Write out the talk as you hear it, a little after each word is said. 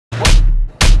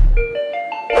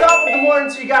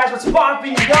to you guys. What's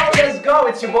popping? Yo, let's go.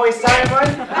 It's your boy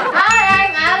Simon. Hi,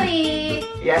 I'm Ali.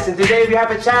 Yes, and today we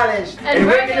have a challenge. And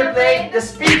we're gonna play the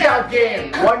Speak Out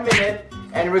game. 1 minute,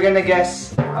 and we're gonna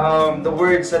guess the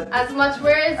words that... As much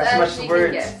words as we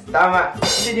can guess. Tama.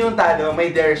 Hindi yung talo,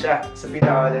 may dare siya. Sabihin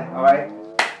na ulit, alright?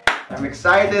 I'm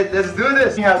excited. Let's do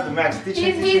this. You have to Max. He's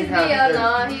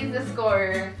the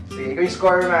scorer. Sige, ikaw yung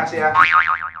scorer, Max. Yeah.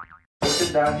 Put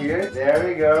it down here. There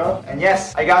we go. And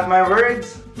yes, I got my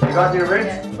words. You got your words?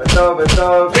 Yeah. Bato,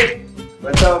 pick.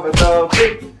 Bato,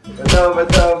 pick.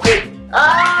 Bato, pick.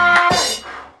 Ah!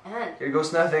 Here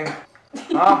goes nothing.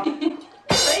 Ah.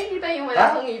 Nakikita yung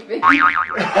wala akong ipin.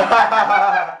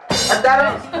 Ang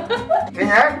talo.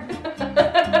 Ganyan?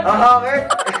 Okay.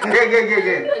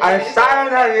 Okay. I'm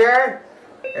Simon here.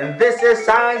 And this is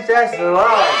Simon Says Love.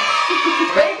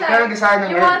 Wait lang.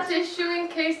 You want tissue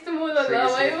in case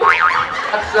tumulolaway mo?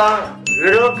 So,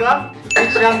 little cup.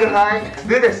 Each younger high.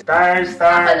 Do this. Start.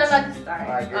 Ako na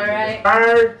mag-start. Alright.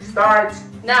 Starts.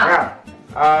 Now.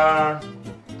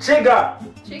 Chiga.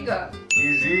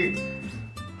 Easy.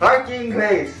 Harking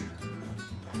place.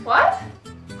 What?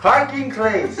 Harking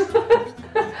place.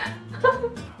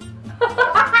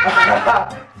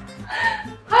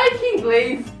 Hiking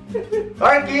glaze.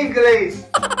 Harking place.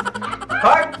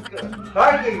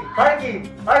 Harking place.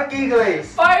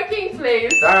 Parking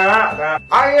place.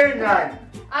 Iron Man.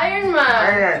 Iron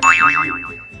Man.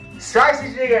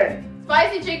 Spicy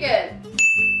chicken.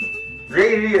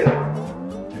 Ray Real.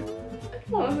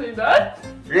 Wanna say that?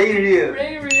 Ray Real.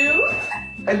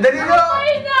 And then you know.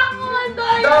 Ay, naku, ang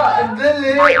daya. No, and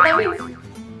then That means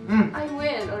I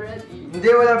win already. Hindi,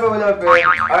 wala pa.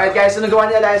 Alright guys, so nagawa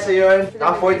ni Eliza yun.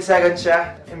 Naka 40 seconds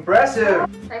siya. Impressive.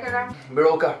 Teka lang.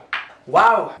 Biro ka.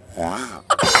 Wow. Okay.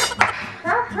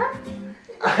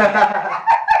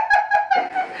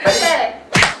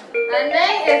 My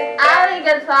name is Ali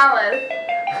Gonzalez.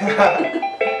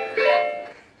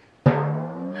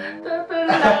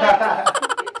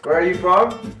 Where are you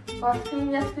from?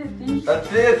 Australia City. That's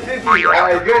it, 50.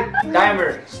 Alright, good.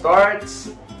 Timer starts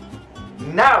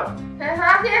now.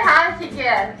 Kentucky Fried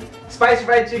Chicken. Spicy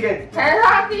fried chicken.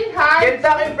 Kentucky Fried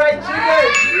Chicken.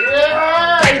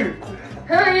 Yeah!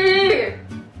 Suyi.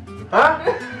 Huh?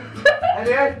 Ano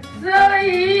yan?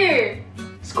 Suyi.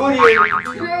 School year.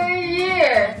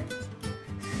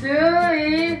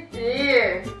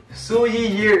 Suyi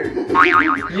year.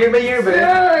 Year by year ba?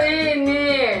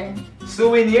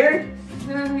 Souvenir.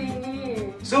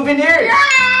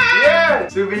 Yeah!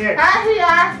 Souvenir. Spicy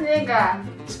ass nigga.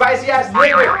 Spicy ass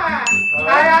nigga.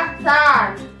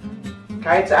 Kazakhstan.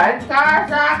 Kahit saan?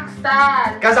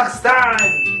 Kazakhstan.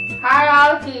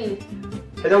 Hierarchy.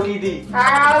 Hello Kitty.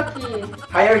 Hierarchy.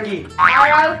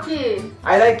 Hierarchy.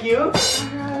 I like you.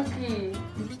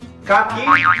 Kaki.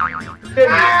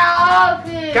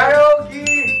 Karaoke.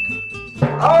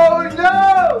 Oh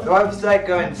no! 12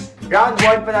 seconds. Round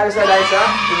 1 panalo sa Eliza.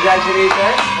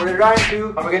 Congratulations. For the round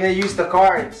 2, we're gonna use the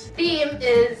cards. Theme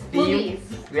is movies.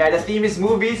 Yeah, the theme is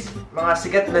movies. Mga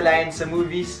sikat na lines sa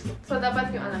movies. So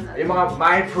dapat yung alam natin. Yung mga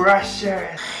My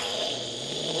Precious.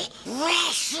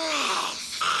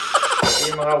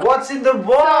 Yung mga What's in the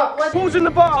box? Who's in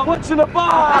the box? What's in the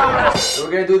box? So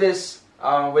we're gonna do this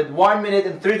with 1 minute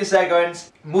and 30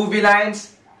 seconds. Movie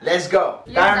lines. Let's go.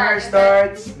 Timer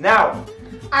starts now.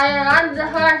 I run the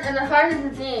horse and the horse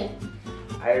is me.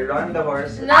 I run the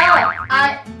horse. No,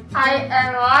 I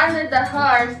am one with the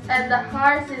horse and the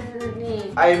horse is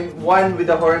me. I'm one with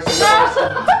the horse. And the No,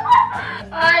 horse.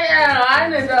 I am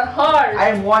one with the horse.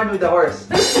 I'm one with the horse.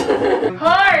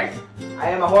 Horse. I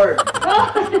am a horse.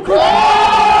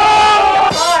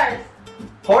 Horse.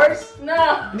 Horse?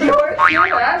 No. The horse?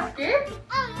 Skip.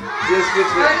 Yes,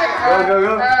 good.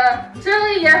 Go.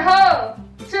 Chewy, you're home.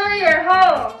 To your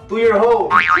home.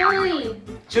 Chewy,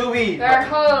 Chewy. you're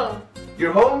home.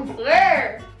 Your home?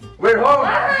 Where? We're home.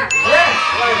 Yes.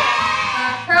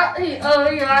 Help me,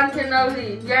 only one can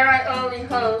only. You're my only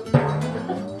hope.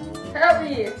 Help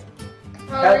me.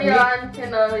 Only one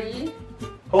can only.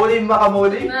 Holy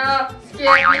makamoli? No, Skip,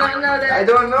 you don't know that. I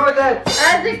don't know that.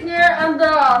 Magic mirror on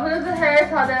the wall. Who's the hair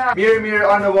on the wall? Mirror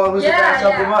on the wall. Who's the best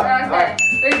of them all? Okay.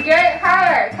 With great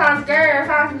power comes great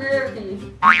responsibility.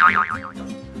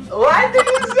 What did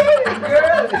you say,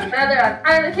 girl? Another one.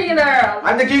 I'm the king of the world.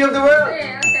 I'm the king of the world.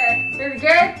 Okay. With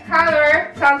great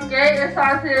power comes great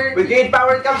responsibility. With great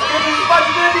power comes great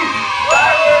responsibility.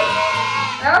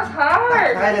 That was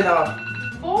hard. I don't know.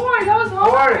 4. That was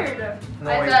hard. No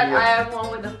I said idea. I am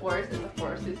one with the force and the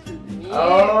force is with me.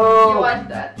 Oh. You watched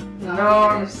that?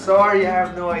 No, I'm sorry. I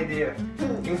have no idea.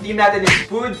 Yung team natin is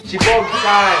Food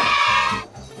Chibog-san.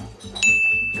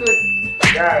 Good.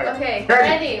 Yeah. Okay,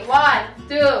 ready? 1,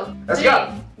 2, Let's 3,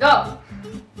 go.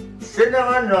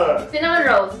 Cinnamon roll. Cinnamon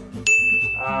rolls.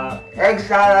 Egg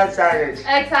salad sandwich.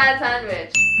 Egg salad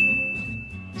sandwich.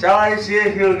 Chocolate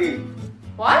chip cookie.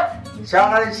 What?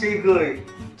 Chocolate chip cookie.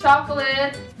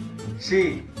 Chocolate.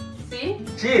 C. See?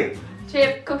 Chip.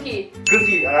 Chip cookie.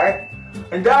 Cookie, alright?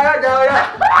 And peanut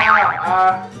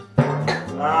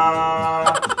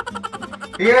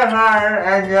butter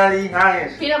and jelly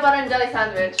sandwich. Peanut butter and jelly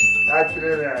sandwich. That's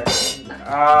really nice.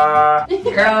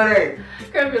 Caramel.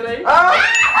 Creme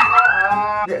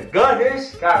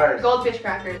Goldfish crackers. Goldfish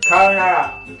crackers.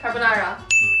 Carbonara. Carbonara.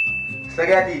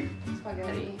 Spaghetti.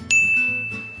 Spaghetti.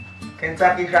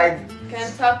 Kentucky fried.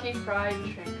 Kentucky fried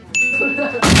chicken.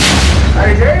 Are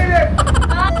you saying it?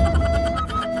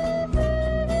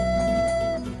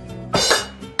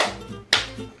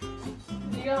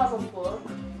 Do you have a book?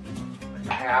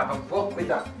 I have a book with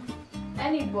them.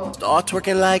 Any book. Start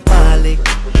twerking like Miley.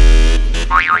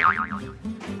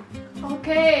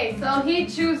 Okay, so he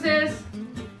chooses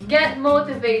Get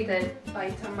Motivated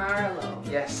by Tamara Lowe.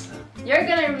 Yes. You're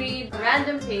gonna read a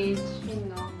random page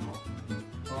in Ngongo.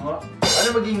 Ano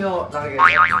maging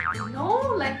nakagaya?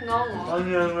 No, like Ngongo.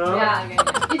 Ano? Yeah, okay.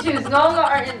 You choose Ngongo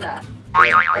or in that.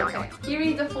 Okay. You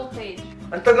read the full page.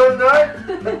 Ang tagal na!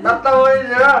 Natawin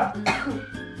niya!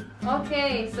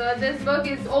 Okay, so this book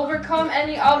is overcome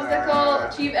any obstacle,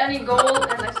 achieve any goal,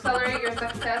 and accelerate your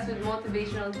success with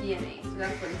motivational DNA. So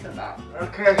that's what it's about.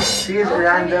 Okay, here's a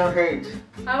random page.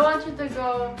 I want you to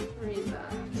go read that.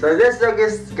 So this book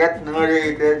is Get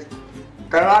Motivated.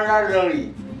 Tamara Lowe.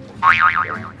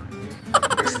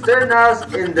 Externals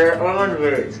in their own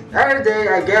words. Every day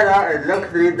I get out and look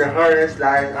through the hardest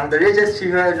lives of the richest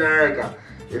people in America.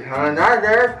 If I'm not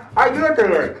there, I go to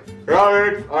work.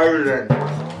 Robert Ireland.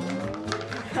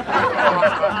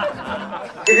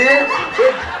 It is?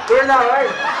 We're not right.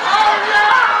 Oh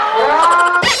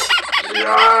no!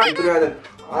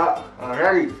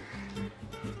 Ready.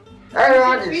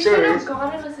 Everyone in We should have service.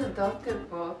 gotten a seductive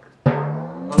book.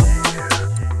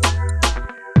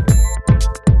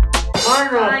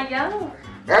 Yeah.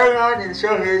 Everyone in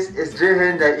showbiz is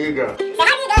driven by ego.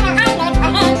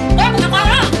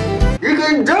 You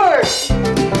can do it!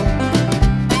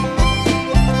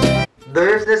 The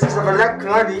richness is of collect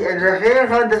money and repair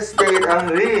on the state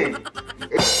of being.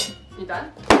 You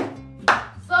done?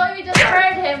 So you just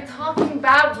heard him talking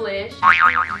babblish for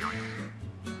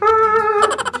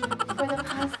the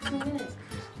past 2 minutes.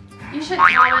 You should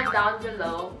comment down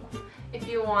below if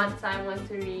you want Simon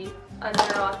to read an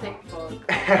erotic book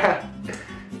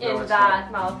in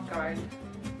that mouth guard.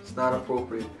 It's not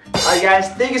appropriate. Alright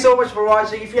guys, thank you so much for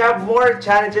watching. If you have more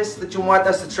challenges that you want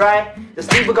us to try,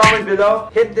 just leave a comment below.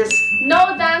 Hit this.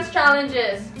 No dance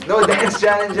challenges. No dance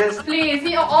challenges. Please,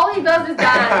 all he does is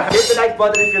dance. Hit the like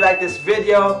button if you like this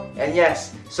video. And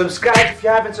yes, subscribe if you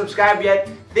haven't subscribed yet.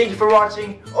 Thank you for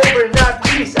watching. Over and out.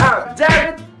 Peace out.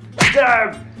 Damn it.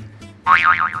 Damn.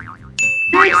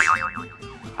 Peace.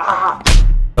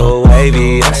 So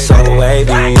wavy, I'm so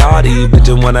wavy. All these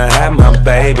bitches wanna have my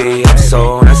baby. I'm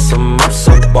so handsome, I'm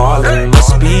so ballin'.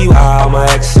 Must be why all my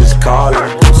exes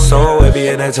callin'. I'm so wavy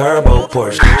in a turbo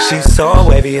Porsche. She's so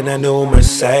wavy in a new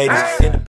Mercedes.